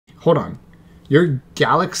hold on. Your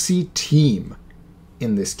Galaxy team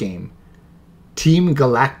in this game. Team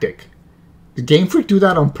Galactic. Did Game Freak do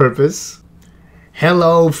that on purpose?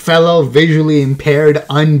 Hello, fellow visually impaired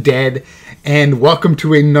undead, and welcome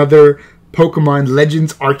to another Pokémon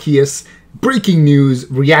Legends Arceus breaking news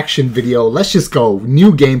reaction video. Let's just go.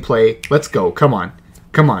 New gameplay. Let's go. Come on.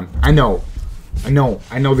 Come on. I know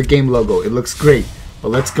the game logo. It looks great. But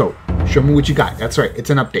let's go. Show me what you got. That's right. It's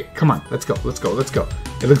an update. Come on. Let's go. Let's go. Let's go.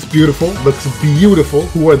 It looks beautiful. Looks beautiful.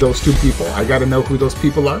 Who are those two people? I gotta know who those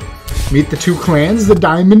people are. Meet the two clans, the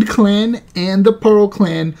Diamond Clan and the Pearl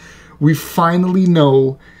Clan. We finally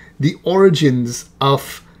know the origins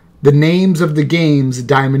of the names of the games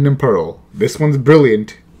Diamond and Pearl. This one's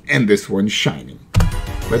brilliant and this one's shining.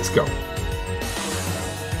 Let's go.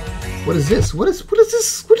 What is this? What is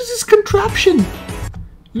this contraption?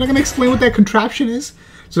 You're not gonna explain what that contraption is?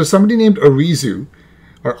 So somebody named Arizu,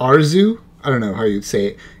 or Arzu, I don't know how you'd say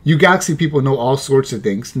it. You Galaxy people know all sorts of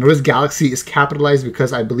things. Notice Galaxy is capitalized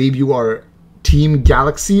because I believe you are Team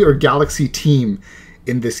Galaxy or Galaxy Team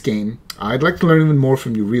in this game. I'd like to learn even more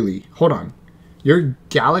from you, really. Hold on. Your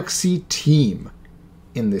Galaxy Team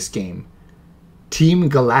in this game. Team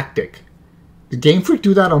Galactic. Did Game Freak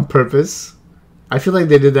do that on purpose? I feel like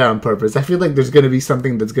they did that on purpose. I feel like there's going to be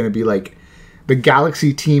something that's going to be like the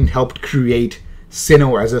Galaxy team helped create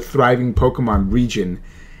Sinnoh as a thriving Pokemon region,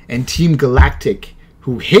 and Team Galactic,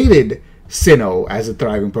 who hated Sinnoh as a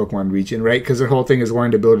thriving Pokemon region, right? Because their whole thing is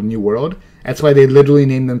wanting to build a new world. That's why they literally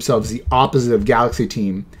named themselves the opposite of Galaxy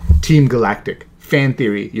Team, Team Galactic. Fan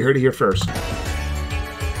theory. You heard it here first.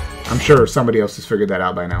 I'm sure somebody else has figured that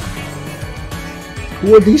out by now.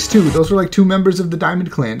 Who are these two? Those are like two members of the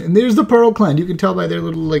Diamond Clan. And there's the Pearl Clan. You can tell by their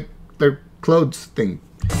little, like, their clothes thing.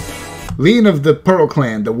 Lean of the Pearl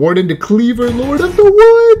Clan, the Warden to Cleaver, Lord of the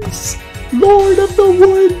Woods! Lord of the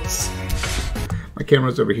Woods! My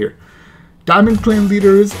camera's over here. Diamond Clan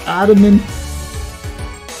leader is Adamant.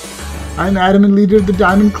 I'm Adamant, leader of the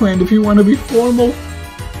Diamond Clan, if you want to be formal.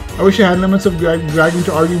 I wish I had limits of dragging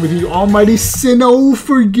to argue with you. Almighty Sinnoh,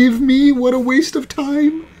 forgive me. What a waste of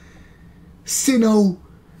time. Sinnoh.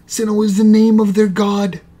 Sinnoh is the name of their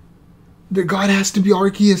god. Their god has to be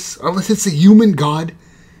Arceus, unless it's a human god.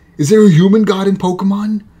 Is there a human god in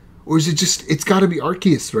Pokemon? Or is it just, it's gotta be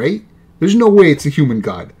Arceus, right? There's no way it's a human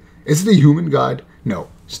god. Is it a human god? No,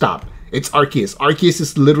 stop. It's Arceus. Arceus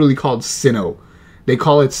is literally called Sinnoh. They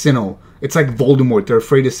call it Sinnoh. It's like Voldemort. They're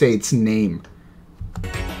afraid to say its name.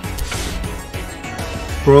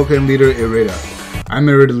 Pearl Clan leader, Irida. I'm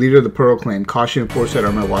Irida, leader of the Pearl Clan. Caution and foresight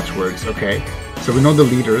are my watchwords. Okay. So we know the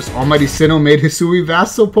leaders. Almighty Sinnoh made Hisui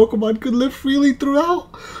vast so Pokemon could live freely throughout.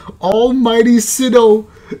 Almighty Sinnoh.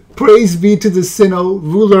 Praise be to the Sinnoh,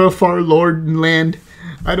 ruler of our lord and land.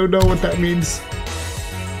 I don't know what that means.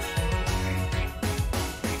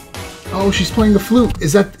 Oh, she's playing the flute.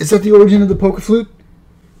 Is that the origin of the Poke Flute?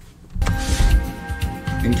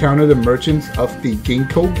 Encounter the merchants of the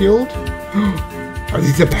Ginkgo Guild? Are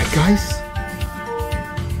these the bad guys?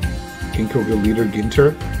 Ginkgo Guild leader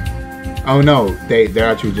Ginter? Oh no, they're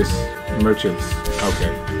actually just merchants.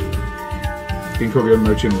 Okay. Ginkgo Guild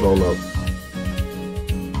merchant Volo.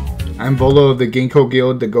 I'm Volo of the Ginkgo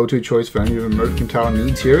Guild, the go-to choice for any of the mercantile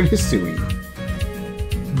needs here in Hisui.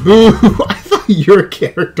 Boo! I thought your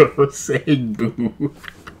character was saying boo.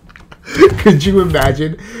 Could you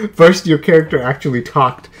imagine? First, your character actually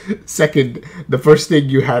talked. Second, the first thing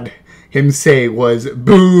you had him say was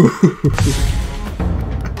boo.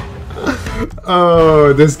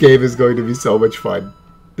 Oh, this game is going to be so much fun.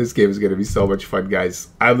 This game is going to be so much fun, guys.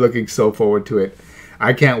 I'm looking so forward to it.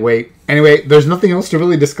 I can't wait. Anyway, there's nothing else to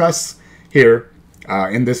really discuss here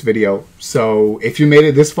in this video. So if you made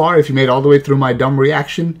it this far, if you made it all the way through my dumb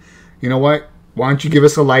reaction, you know what? Why don't you give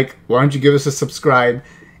us a like? Why don't you give us a subscribe?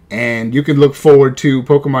 And you can look forward to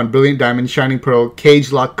Pokemon Brilliant Diamond, Shining Pearl,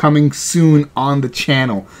 Cage Lock coming soon on the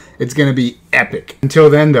channel. It's going to be epic. Until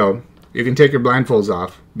then, though, you can take your blindfolds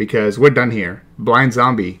off because we're done here. Blind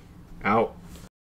Zombie, out.